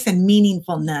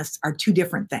meaningfulness are two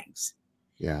different things.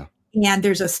 Yeah. And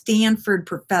there's a Stanford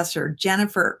professor,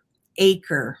 Jennifer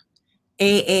Aker,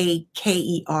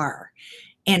 Aaker,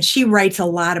 and she writes a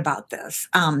lot about this.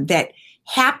 That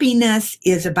happiness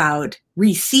is about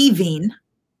receiving,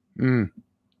 Mm.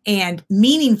 and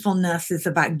meaningfulness is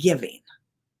about giving.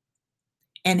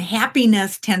 And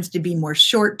happiness tends to be more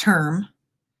short term,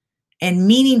 and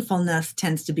meaningfulness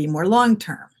tends to be more long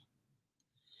term.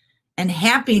 And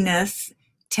happiness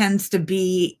tends to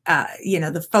be,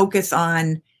 the focus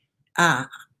on uh,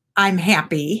 I'm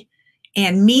happy,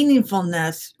 and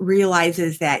meaningfulness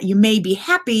realizes that you may be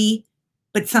happy,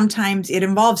 but sometimes it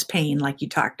involves pain, like you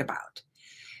talked about.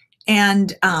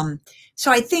 And so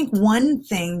I think one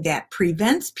thing that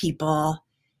prevents people,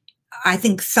 I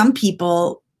think some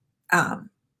people, um,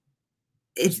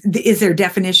 is their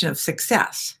definition of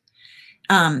success.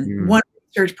 Mm. One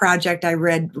research project I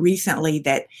read recently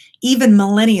that even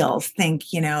millennials think,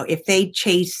 if they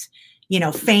chase,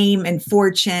 fame and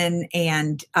fortune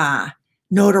and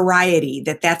notoriety,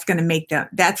 that's going to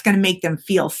make them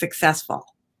feel successful.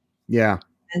 Yeah.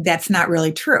 And that's not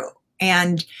really true.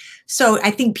 And so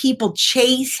I think people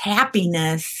chase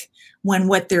happiness when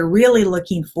what they're really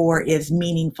looking for is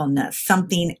meaningfulness,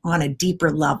 something on a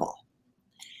deeper level.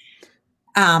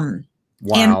 And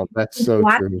Wow. That's a so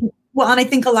lot, true. well, and I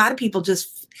think a lot of people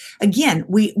just, again,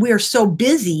 we are so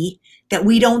busy that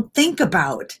we don't think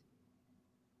about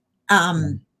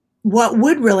what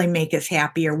would really make us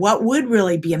happy, or what would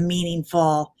really be a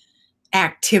meaningful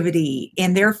activity.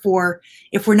 And therefore,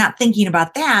 if we're not thinking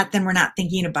about that, then we're not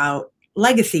thinking about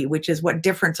legacy, which is what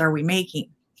difference are we making?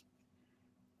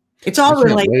 It's I all can't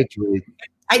related. wait to read.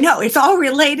 I know it's all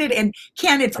related. And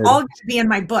Ken, it's all it. going to be in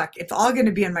my book. It's all going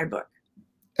to be in my book.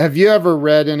 Have you ever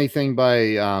read anything by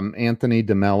Anthony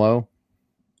DeMello?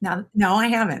 No, I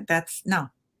haven't. No.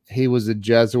 He was a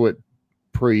Jesuit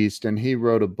priest, and he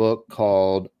wrote a book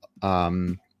called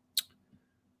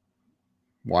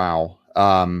wow.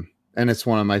 And it's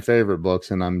one of my favorite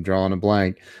books, and I'm drawing a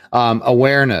blank.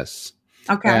 Awareness.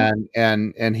 Okay.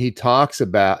 And he talks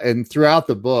about, and throughout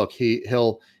the book,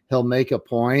 he'll make a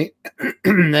point,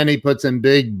 and then he puts in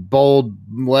big bold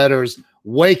letters,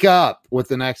 "Wake up,"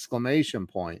 with an exclamation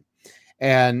point.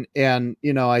 And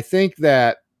I think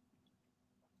that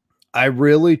I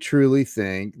really truly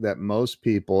think that most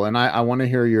people, and I want to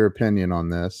hear your opinion on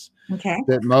this, Okay.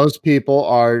 that most people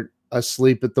are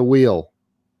asleep at the wheel.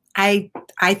 I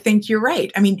think you're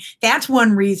right. I mean, that's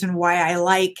one reason why I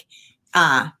like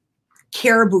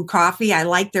Caribou Coffee. I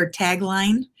like their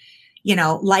tagline,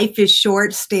 life is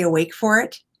short, stay awake for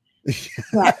it.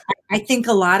 But I think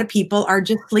a lot of people are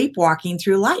just sleepwalking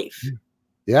through life.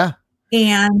 Yeah.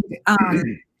 And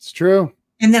it's true.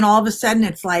 And then all of a sudden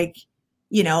it's like,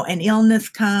 an illness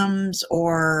comes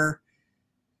or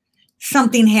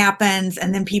something happens,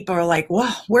 and then people are like,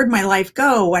 well, where'd my life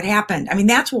go? What happened? I mean,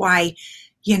 that's why,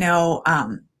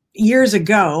 years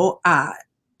ago,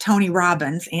 Tony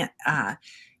Robbins, and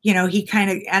he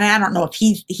kind of, and I don't know if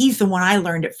he's the one I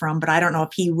learned it from, but I don't know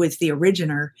if he was the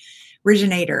originator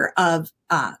of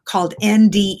called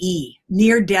NDE,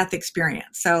 near death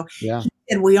experience. So yeah, he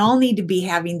said we all need to be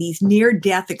having these near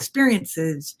death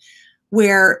experiences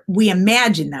where we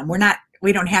imagine them.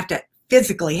 We don't have to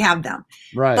physically have them.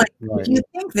 right. But if you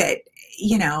think that,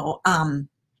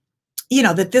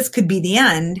 that this could be the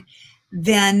end,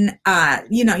 then,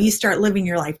 you start living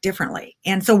your life differently.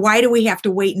 And so why do we have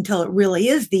to wait until it really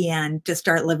is the end to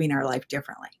start living our life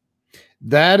differently?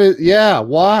 That is, yeah.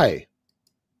 Why?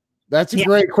 That's a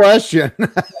great question.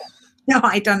 No,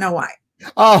 I don't know why.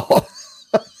 Oh,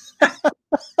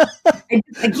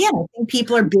 again, I think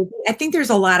people are busy. I think there's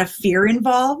a lot of fear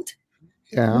involved.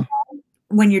 Yeah.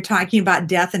 When you're talking about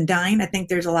death and dying, I think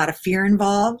there's a lot of fear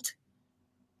involved.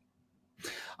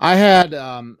 I had,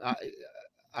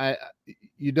 I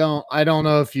don't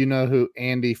know if you know who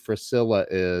Andy Frisella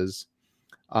is.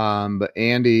 But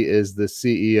Andy is the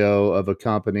CEO of a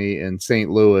company in St.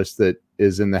 Louis that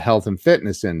is in the health and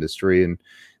fitness industry, and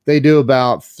they do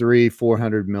about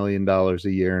 $400 million a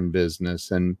year in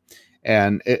business.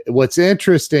 And what's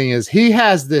interesting is he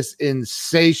has this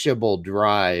insatiable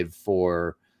drive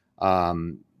for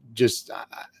just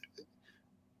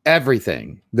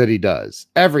everything that he does,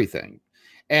 everything.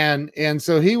 And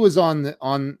so he was on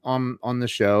the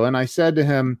show, and I said to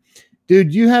him,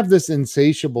 dude, you have this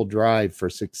insatiable drive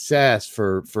for success,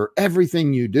 for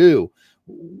everything you do.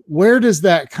 Where does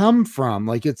that come from?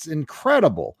 Like, it's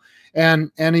incredible.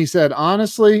 And he said,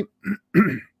 honestly,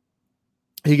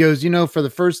 he goes, for the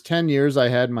first 10 years I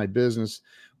had my business,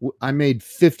 I made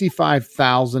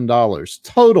 $55,000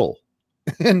 total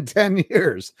in 10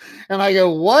 years. And I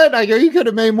go, what? I go, you could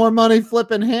have made more money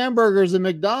flipping hamburgers at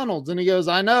McDonald's. And he goes,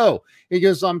 I know. He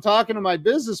goes, so I'm talking to my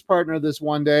business partner this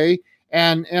one day.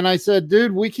 And I said,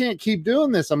 dude, we can't keep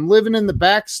doing this. I'm living in the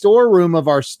back storeroom of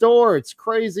our store. It's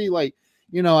crazy. Like,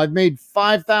 I've made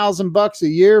 $5,000 a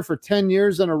year for 10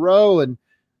 years in a row. And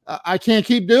I can't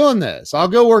keep doing this. I'll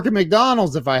go work at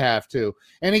McDonald's if I have to.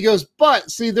 And he goes,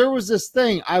 but see, there was this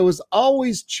thing. I was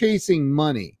always chasing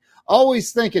money,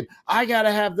 always thinking I got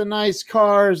to have the nice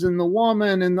cars and the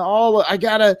woman and I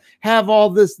got to have all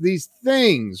these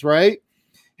things, right?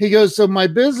 He goes, so my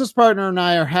business partner and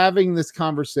I are having this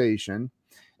conversation,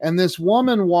 and this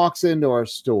woman walks into our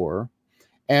store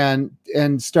and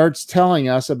starts telling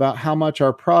us about how much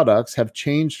our products have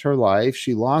changed her life.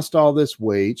 She lost all this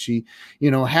weight. She,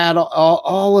 had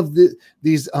all of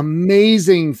these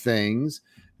amazing things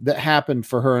that happened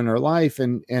for her in her life.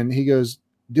 And he goes,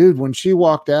 dude, when she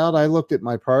walked out, I looked at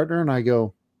my partner and I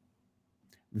go,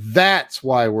 that's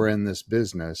why we're in this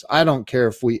business. I don't care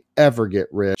if we ever get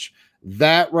rich.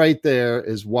 That right there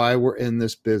is why we're in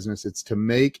this business. It's to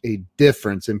make a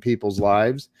difference in people's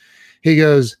lives. He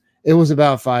goes, it was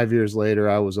about 5 years later,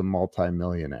 I was a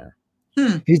multimillionaire.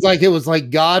 He's like, it was like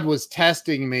God was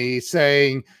testing me,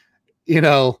 saying,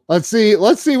 let's see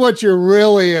what you're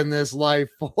really in this life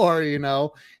for,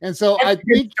 And so I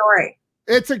think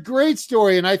it's a great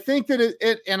story. And I think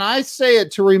that and I say it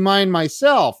to remind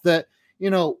myself that,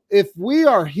 if we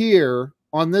are here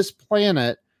on this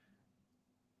planet,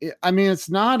 I mean, it's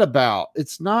not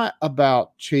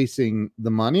about chasing the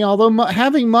money, although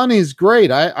having money is great.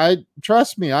 I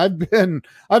trust me. I've been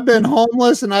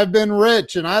homeless and I've been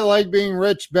rich, and I like being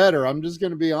rich better. I'm just going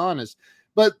to be honest.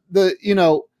 But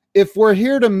if we're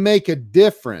here to make a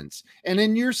difference, and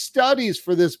in your studies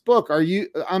for this book,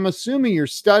 I'm assuming you're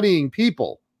studying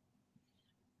people.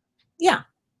 Yeah.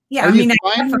 Yeah. Are you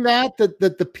finding that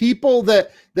the people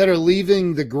that are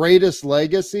leaving the greatest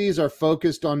legacies are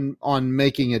focused on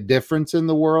making a difference in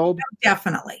the world?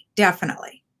 Definitely.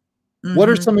 Mm-hmm. What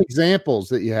are some examples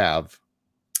that you have?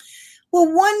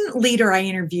 Well, one leader I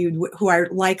interviewed who I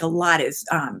like a lot is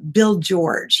Bill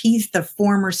George. He's the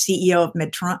former CEO of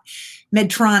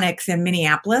Medtronics in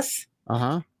Minneapolis.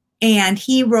 Uh-huh. And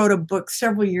he wrote a book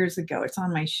several years ago. It's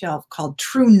on my shelf, called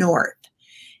True North.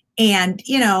 And,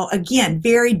 again,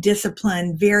 very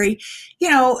disciplined, very,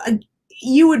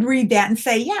 you would read that and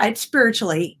say, yeah, it's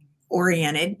spiritually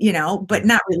oriented, but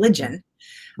not religion.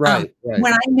 Right.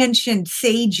 When I mentioned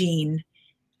Saging,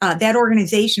 that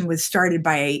organization was started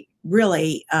by a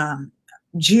really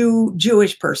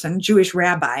Jewish person, Jewish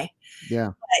rabbi. Yeah.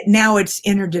 But now it's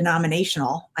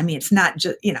interdenominational. I mean, it's not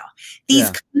just,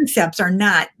 these concepts are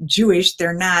not Jewish.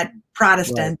 They're not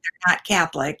Protestant. Right. They're not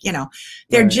Catholic.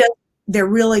 They're just, they're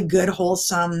really good,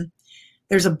 wholesome.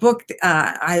 There's a book,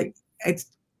 it's,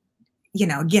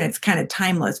 again, it's kind of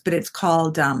timeless, but it's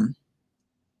called,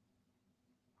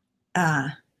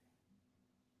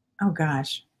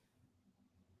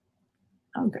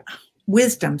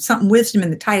 Wisdom in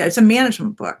the title. It's a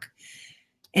management book.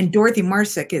 And Dorothy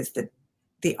Marsick is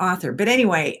the author. But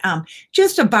anyway,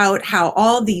 just about how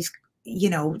all these,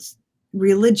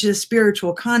 religious,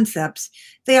 spiritual concepts,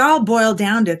 they all boil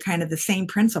down to kind of the same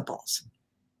principles,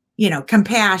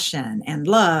 compassion and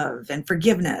love and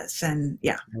forgiveness and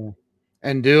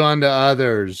and do unto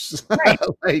others.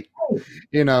 Right.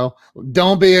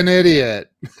 Don't be an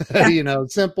idiot.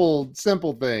 Simple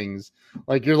things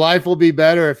like your life will be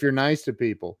better if you're nice to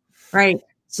people. Right.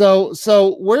 So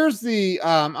where's the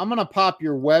I'm going to pop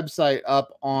your website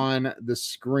up on the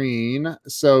screen.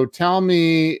 So tell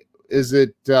me, is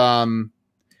it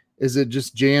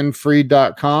just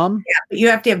jannfreed.com? Yeah, but you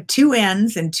have to have 2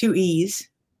 N's and 2 E's.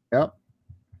 Yep.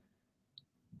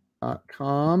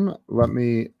 .com.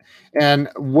 And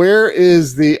where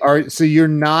is so you're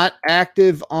not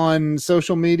active on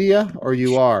social media, or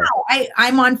you are? No,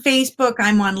 I'm on Facebook.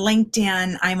 I'm on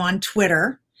LinkedIn. I'm on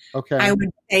Twitter. Okay. I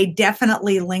would say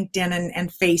definitely LinkedIn and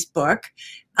Facebook.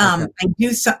 Okay.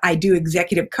 I do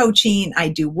executive coaching. I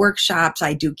do workshops.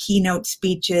 I do keynote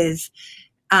speeches.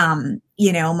 When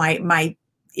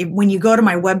you go to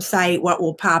my website, what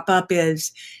will pop up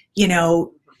is,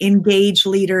 engage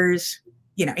leaders,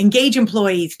 engage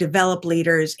employees, develop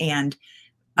leaders, and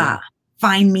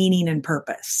find meaning and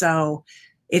purpose. So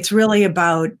it's really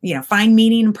about, find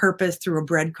meaning and purpose through a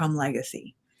breadcrumb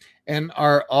legacy. And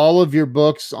are all of your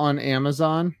books on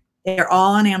Amazon? They're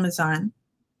all on Amazon.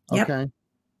 Yep. Okay.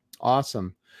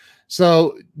 Awesome.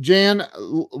 So, Jann,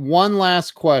 one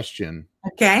last question.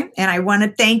 Okay. And I want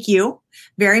to thank you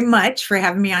very much for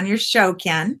having me on your show,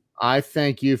 Ken. I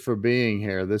thank you for being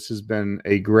here. This has been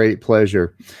a great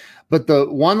pleasure. But the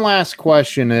one last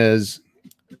question is,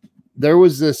 there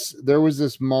was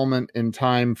this moment in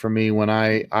time for me when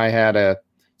I had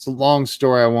it's a long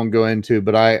story I won't go into,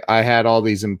 but I had all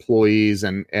these employees,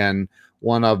 and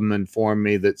one of them informed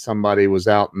me that somebody was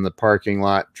out in the parking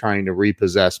lot trying to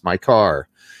repossess my car.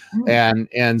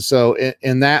 And so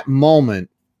in that moment,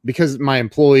 because my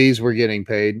employees were getting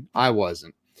paid, I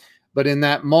wasn't. But in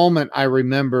that moment, I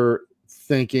remember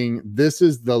thinking, this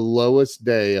is the lowest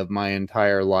day of my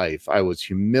entire life. I was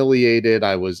humiliated.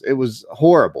 It was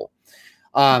horrible.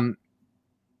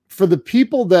 For the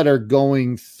people that are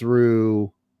going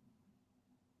through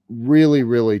really,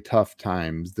 really tough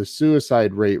times, the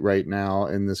suicide rate right now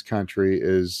in this country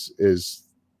is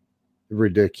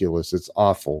ridiculous. It's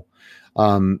awful.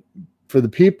 For the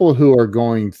people who are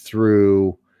going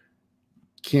through,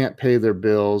 can't pay their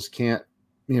bills, can't,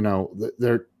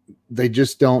 they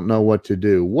just don't know what to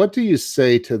do. What do you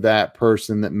say to that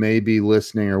person that may be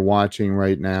listening or watching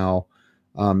right now,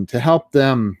 to help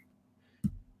them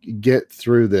get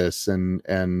through this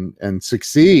and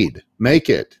succeed, make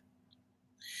it?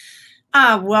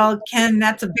 Well, Ken,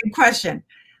 that's a big question.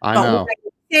 I But know. what I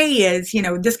would say is,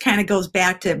 this kind of goes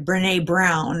back to Brene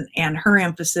Brown and her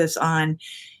emphasis on,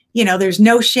 there's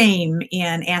no shame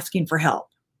in asking for help.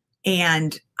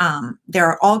 And there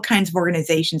are all kinds of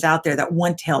organizations out there that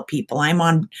want to help people. I'm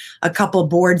on a couple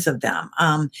boards of them.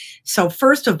 So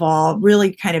first of all,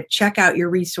 really kind of check out your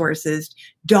resources.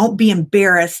 Don't be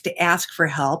embarrassed to ask for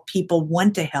help. People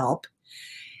want to help.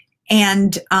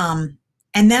 And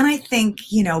then I think,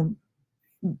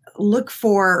 look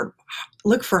for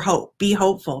hope, be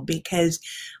hopeful, because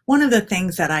one of the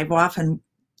things that I've often,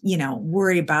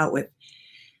 worry about with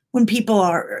when people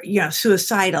are,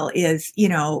 suicidal is,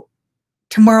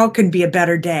 tomorrow can be a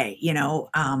better day,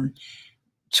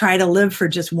 try to live for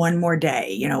just one more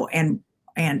day,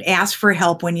 and ask for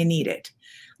help when you need it.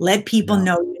 Let people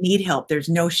know you need help. There's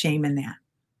no shame in that.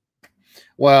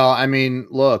 Well, I mean,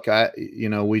 look,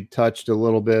 we touched a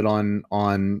little bit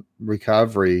on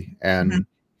recovery, and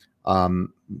I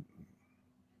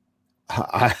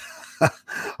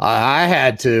I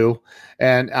had to,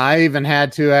 and I even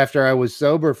had to after I was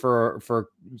sober for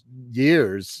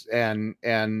years, and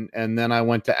then I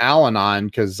went to Al-Anon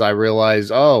because I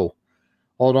realized, oh,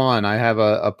 hold on, I have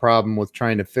a problem with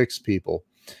trying to fix people.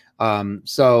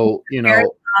 So very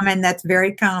common. That's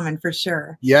very common for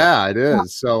sure. Yeah, it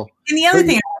is. So, and the other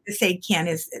thing I want to say, Ken,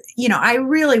 is, I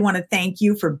really want to thank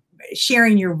you for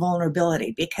sharing your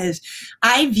vulnerability, because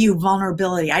I view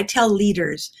vulnerability. I tell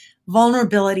leaders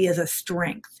vulnerability is a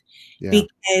strength,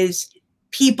 because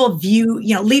people view,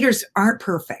 leaders aren't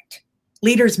perfect.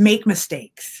 Leaders make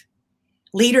mistakes.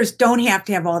 Leaders don't have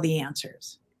to have all the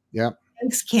answers. Yep.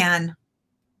 Thanks, Ken.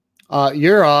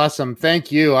 You're awesome.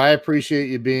 Thank you. I appreciate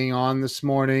you being on this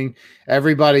morning.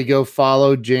 Everybody go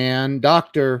follow Jann,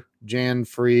 Dr. Jann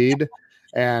Freed,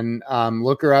 and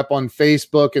look her up on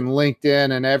Facebook and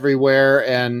LinkedIn and everywhere.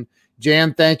 And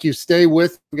Jann, thank you. Stay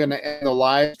with me. I'm going to end the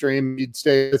live stream. You'd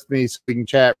stay with me so we can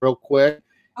chat real quick.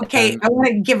 Okay. I want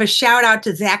to give a shout out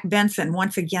to Zach Benson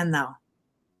once again, though.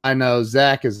 I know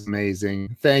Zach is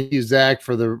amazing. Thank you, Zach,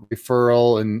 for the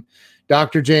referral. And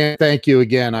Dr. Jann, thank you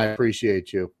again. I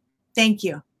appreciate you. Thank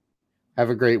you.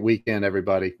 Have a great weekend,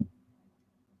 everybody.